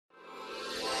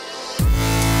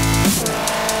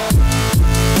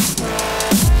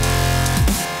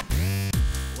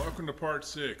part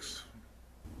 6.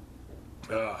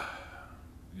 You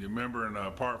remember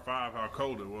in part 5 how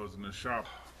cold it was in the shop?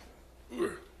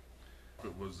 It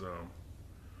was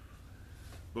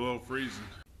below freezing.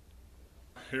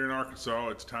 Here in Arkansas,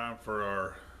 it's time for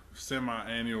our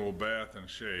semi-annual bath and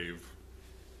shave.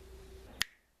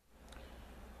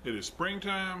 It is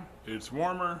springtime, it's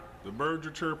warmer, the birds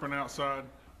are chirping outside,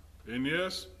 and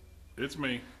yes, it's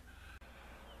me.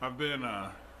 I've been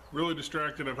really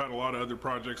distracted. I've had a lot of other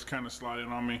projects kind of slide in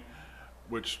on me,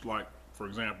 which, like, for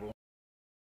example.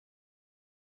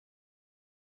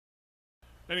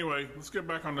 Anyway, let's get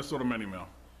back on this little mini mill.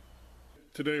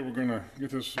 Today we're gonna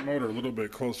get this motor a little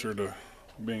bit closer to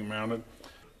being mounted.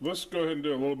 Let's go ahead and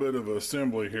do a little bit of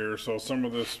assembly here so some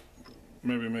of this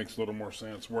maybe makes a little more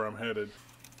sense where I'm headed.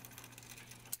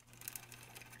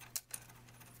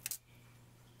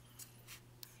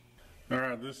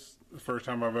 Alright, this is the first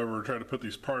time I've ever tried to put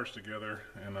these parts together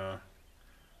and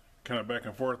kind of back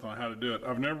and forth on how to do it.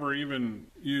 I've never even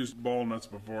used ball nuts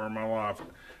before in my life,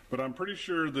 but I'm pretty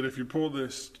sure that if you pull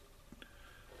this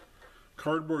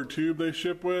cardboard tube they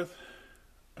ship with,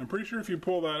 I'm pretty sure if you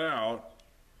pull that out,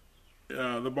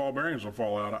 the ball bearings will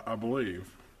fall out, I believe.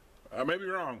 I may be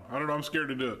wrong. I don't know. I'm scared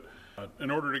to do it.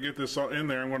 In order to get this in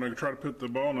there, I'm going to try to put the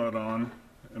ball nut on,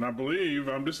 and I believe,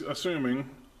 I'm just assuming,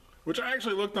 which I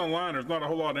actually looked online, there's not a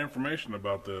whole lot of information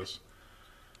about this.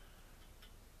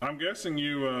 I'm guessing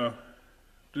you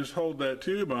just hold that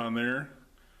tube on there,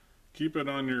 keep it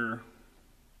on your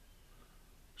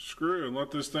screw, and let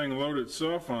this thing load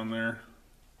itself on there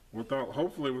without,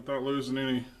 hopefully without losing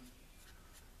any of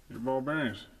your ball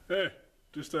bearings. Hey,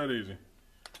 just that easy.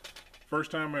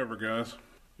 First time ever, guys.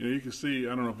 You know, you can see, I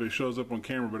don't know if it shows up on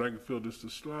camera, but I can feel just the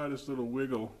slightest little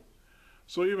wiggle.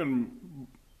 So even,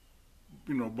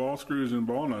 you know, ball screws and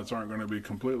ball nuts aren't going to be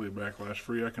completely backlash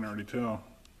free, I can already tell.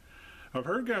 I've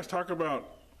heard guys talk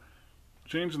about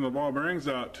changing the ball bearings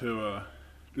out to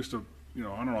just a, you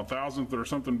know, I don't know, 1,000th or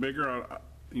something bigger,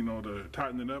 you know, to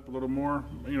tighten it up a little more.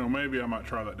 You know, maybe I might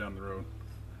try that down the road.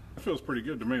 It feels pretty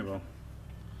good to me, though.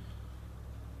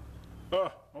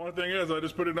 Oh, only thing is, I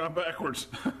just put it on backwards.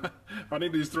 I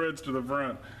need these threads to the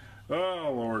front.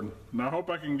 Oh, Lord. Now, I hope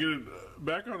I can get it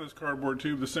back on this cardboard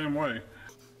tube the same way.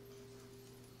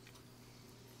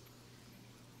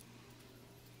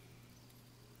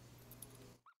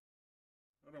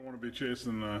 I don't want to be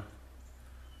chasing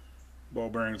ball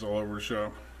bearings all over the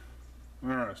shop.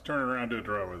 Alright, let's turn it around and do it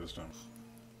the right way this time.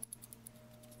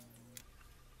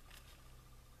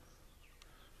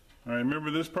 Alright, remember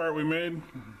this part we made?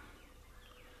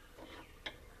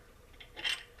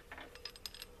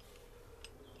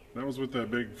 That was with that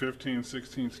big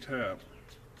 15/16 tap.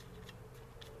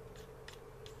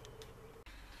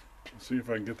 Let's see if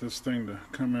I can get this thing to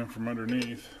come in from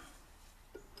underneath.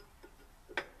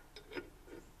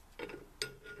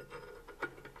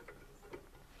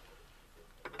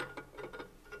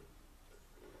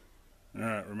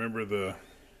 Alright, remember the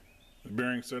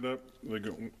bearing setup,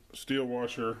 the steel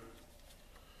washer,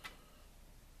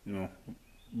 you know,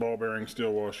 ball bearing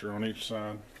steel washer on each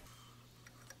side.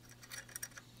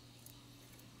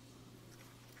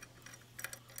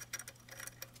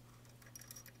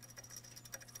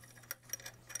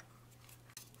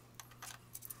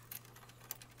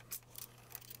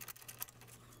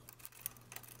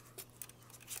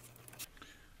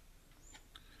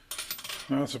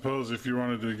 I suppose if you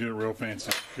wanted to get real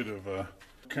fancy, you could have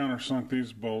countersunk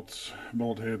these bolt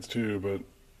heads too, but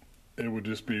it would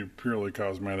just be purely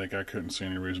cosmetic. I couldn't see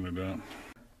any reason to do it.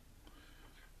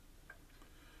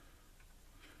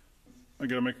 I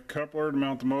gotta make a coupler to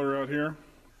mount the motor out here.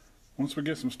 Once we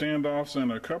get some standoffs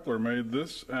and a coupler made,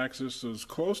 this axis is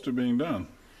close to being done.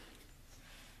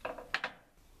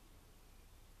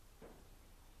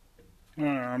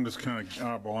 I'm just kind of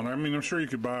eyeballing. I mean, I'm sure you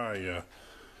could buy a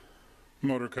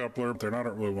motor coupler, but I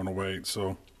don't really want to wait,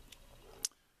 so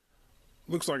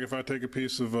looks like if I take a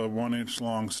piece of 1-inch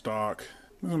long stock,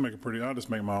 I'll just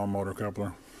make my own motor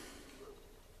coupler.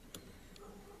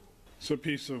 It's a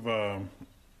piece of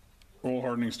oil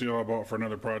hardening steel I bought for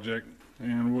another project,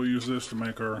 and we'll use this to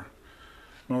make our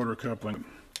motor coupling.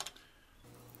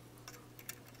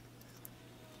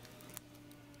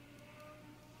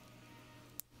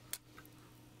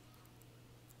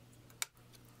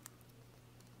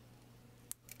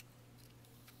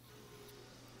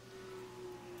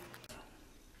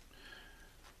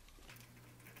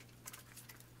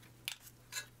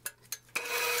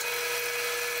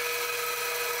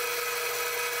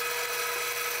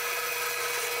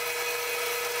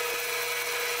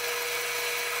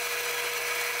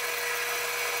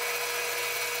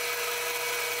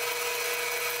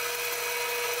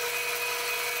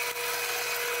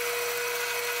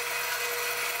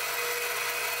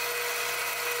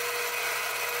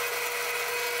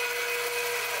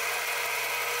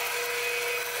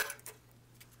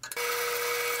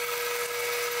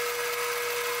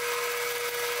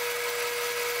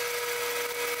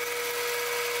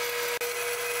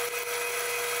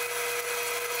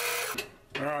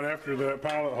 after that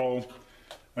pilot hole.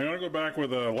 I'm going to go back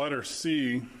with a letter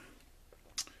C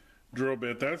drill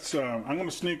bit. That's I'm going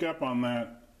to sneak up on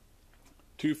that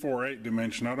 248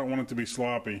 dimension. I don't want it to be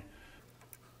sloppy.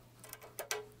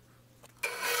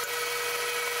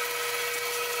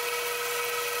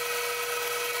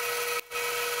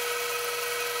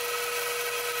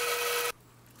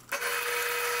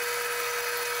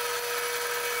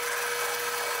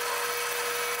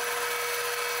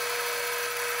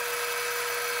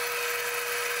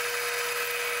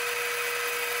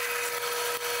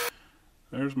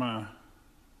 There's my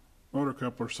motor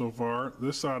coupler so far.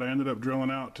 This side I ended up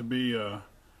drilling out to be a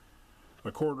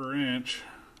 1/4 inch.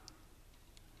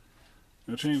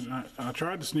 I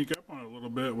tried to sneak up on it a little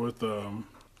bit with a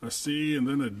C and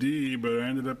then a D, but I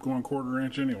ended up going 1/4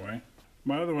 inch anyway.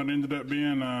 My other one ended up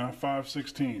being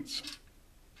 5/16.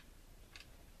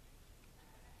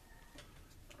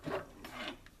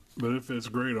 But it fits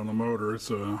great on the motor.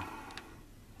 It's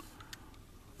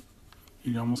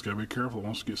you almost gotta be careful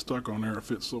once you get stuck on there. It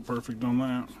fits so perfect on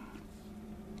that.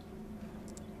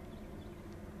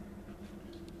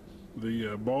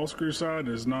 The ball screw side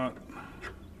is not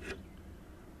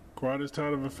quite as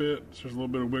tight of a fit. There's a little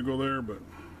bit of wiggle there, but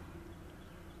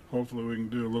hopefully we can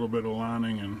do a little bit of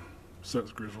lining and set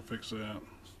screws will fix that.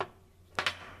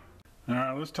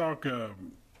 Alright, let's talk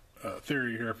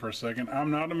theory here for a second. I'm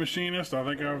not a machinist. I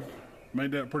think I've made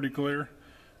that pretty clear.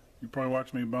 You probably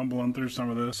watch me bumbling through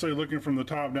some of this. So you're looking from the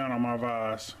top down on my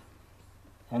vise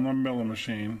on the milling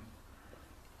machine.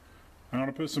 I'm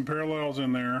going to put some parallels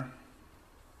in there.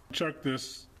 Chuck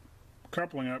this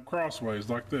coupling up crossways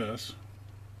like this.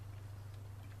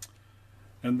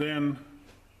 And then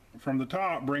from the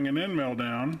top, bring an end mill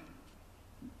down.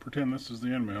 Pretend this is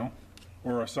the end mill.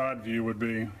 Or a side view would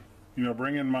be, you know,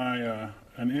 bringing my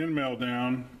an end mill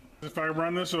down. If I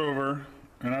run this over,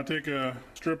 and I take a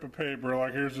strip of paper,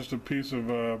 like here's just a piece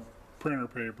of printer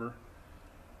paper.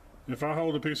 If I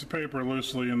hold a piece of paper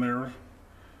loosely in there,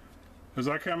 as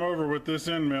I come over with this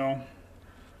end mill,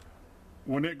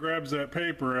 when it grabs that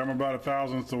paper, I'm about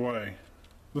 1/1000th away.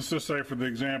 Let's just say for the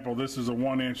example, this is a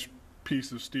 1-inch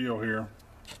piece of steel here.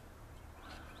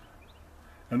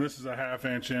 And this is a 1/2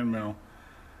 inch end mill.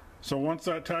 So once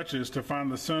that touches, to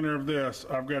find the center of this,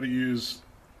 I've got to use,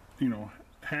 you know,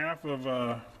 half of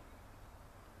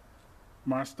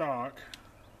my stock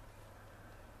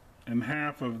and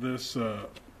half of this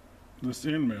this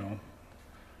end mill.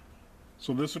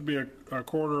 So this would be a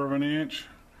 1/4 of an inch,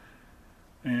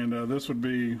 and this would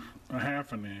be a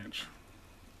 1/2 inch.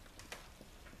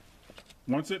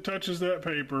 Once it touches that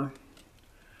paper,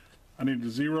 I need to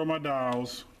zero my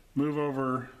dials, move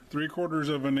over 3/4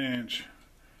 of an inch,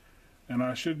 and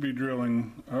I should be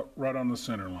drilling up right on the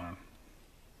center line.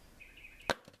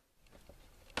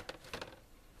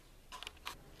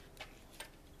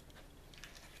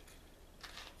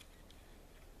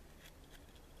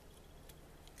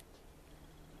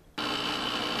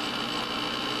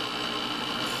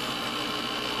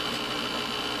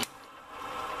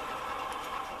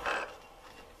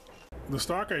 The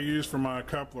stock I used for my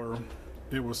coupler,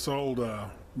 it was sold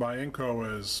by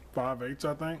Inco as 5/8,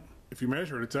 I think. If you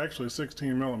measure it, it's actually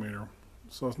 16 millimeter.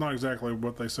 So it's not exactly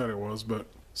what they said it was, but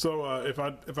so if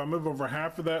I move over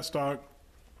half of that stock,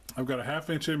 I've got a 1/2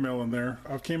 inch end mill in there.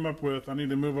 I've came up with, I need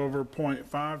to move over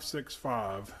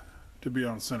 0.565 to be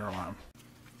on center line.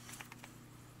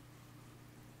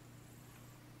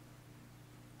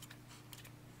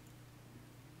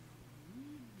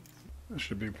 This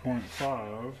should be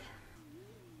 0.5.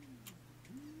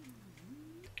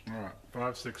 All right,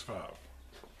 565.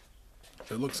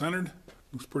 It looks centered.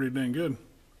 Looks pretty dang good.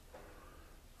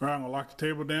 All right, I'm gonna lock the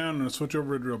table down and switch over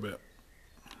to a drill bit.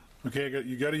 Okay,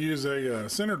 you got to use a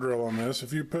center drill on this.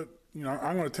 If you put, you know,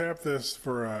 I'm going to tap this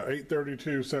for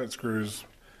 832 set screws.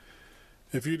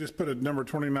 If you just put a number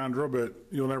 29 drill bit,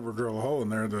 you'll never drill a hole in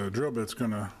there. The drill bit's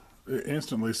going to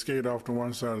instantly skate off to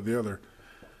one side or the other.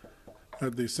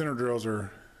 These center drills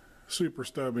are super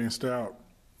stubby and stout.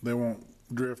 They won't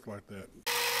drift like that.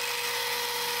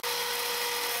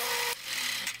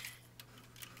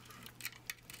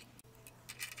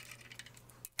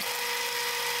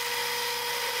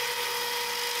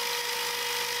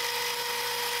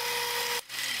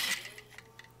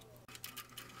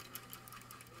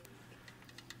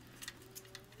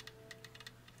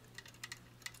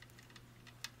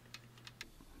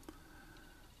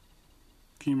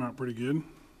 Came out pretty good.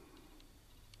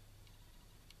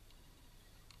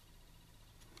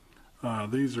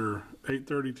 These are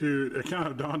 832. It kind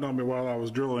of dawned on me while I was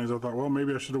drilling. I thought, well,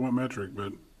 maybe I should have went metric,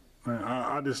 but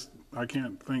I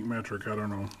can't think metric. I don't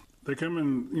know. They come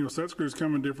in, you know, set screws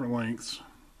come in different lengths,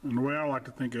 and the way I like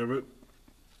to think of it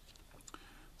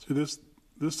See, this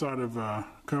side of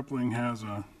coupling has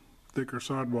a thicker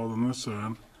sidewall than this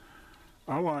side.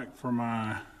 I like for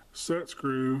my set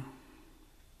screw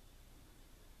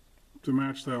to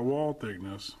match that wall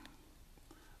thickness.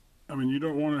 I mean, you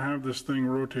don't want to have this thing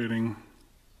rotating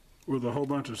with a whole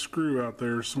bunch of screw out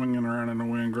there swinging around in the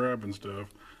wind grabbing stuff.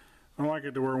 I like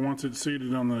it to where once it's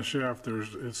seated on the shaft,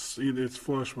 it's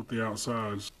flush with the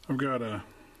outsides. I've got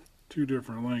two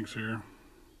different lengths here.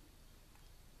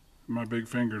 My big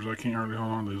fingers, I can't hardly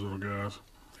hold on to these little guys.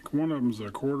 I think one of them's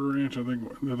a 1/4 inch. I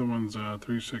think the other one's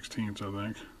 3/16, I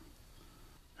think.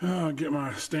 I'll get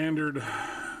my standard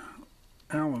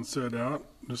Allen set out,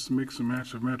 just to mix and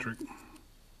match of metric.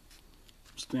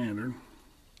 Standard.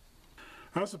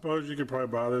 I suppose you could probably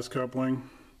buy this coupling.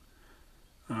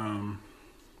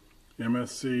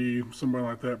 MSC, somebody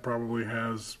like that probably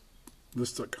has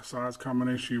this size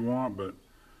combination you want, but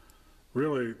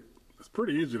really it's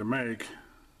pretty easy to make,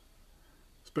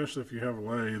 especially if you have a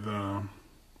lathe.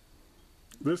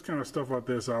 This kind of stuff like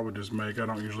this I would just make. I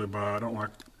don't usually buy. I don't like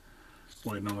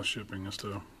waiting on the shipping and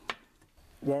stuff.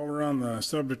 While we're on the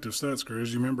subject of set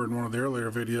screws, you remember in one of the earlier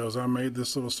videos I made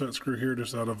this little set screw here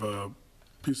just out of a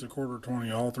piece of 1/4-20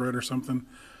 all thread or something.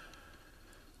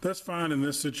 That's fine in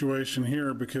this situation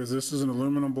here because this is an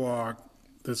aluminum block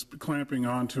that's clamping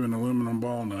onto an aluminum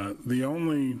ball nut. The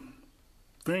only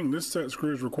thing this set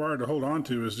screw is required to hold on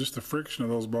to is just the friction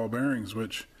of those ball bearings,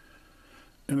 which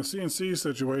in a CNC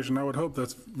situation I would hope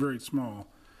that's very small.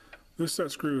 This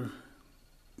set screw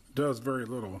does very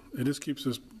little. It just keeps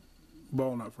this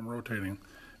ball nut from rotating.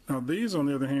 Now these, on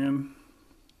the other hand,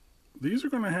 these are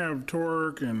going to have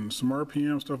torque and some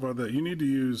RPM, stuff like that. You need to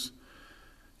use,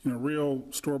 real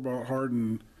store-bought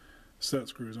hardened set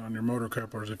screws on your motor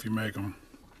couplers if you make them.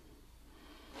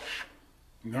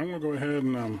 Now I'm going to go ahead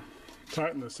and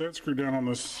tighten the set screw down on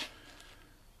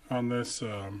this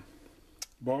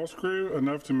ball screw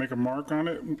enough to make a mark on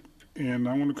it, and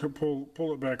I'm going to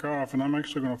pull it back off, and I'm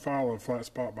actually going to follow a flat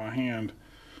spot by hand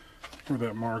where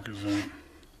that mark is at.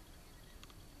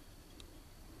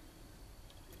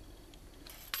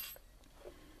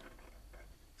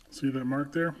 See that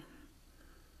mark there?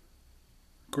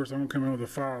 Of course, I'm going to come in with a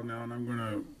file now, and I'm going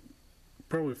to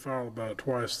probably file about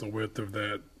twice the width of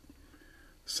that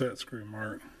set screw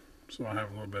mark, so I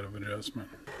have a little bit of adjustment.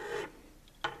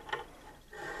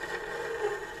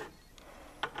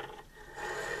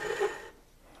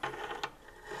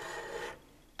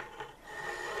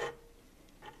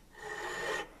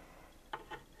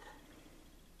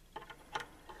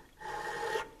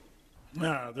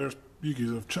 You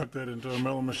could have chucked that into a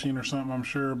milling machine or something, I'm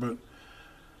sure, but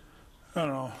I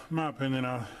don't know. In my opinion,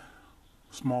 a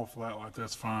small flat like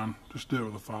that's fine. Just do it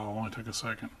with a file. It'll only take a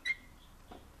second.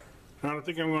 I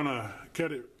think I'm going to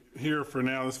cut it here for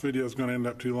now. This video is going to end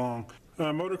up too long.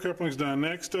 Motor coupling's done.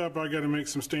 Next up, I got to make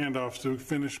some standoffs to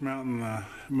finish mounting the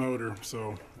motor.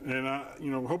 So, and I,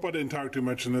 hope I didn't talk too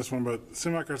much in this one, but it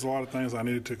seemed like there's a lot of things I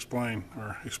needed to explain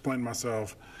or explain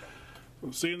myself.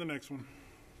 We'll see you in the next one.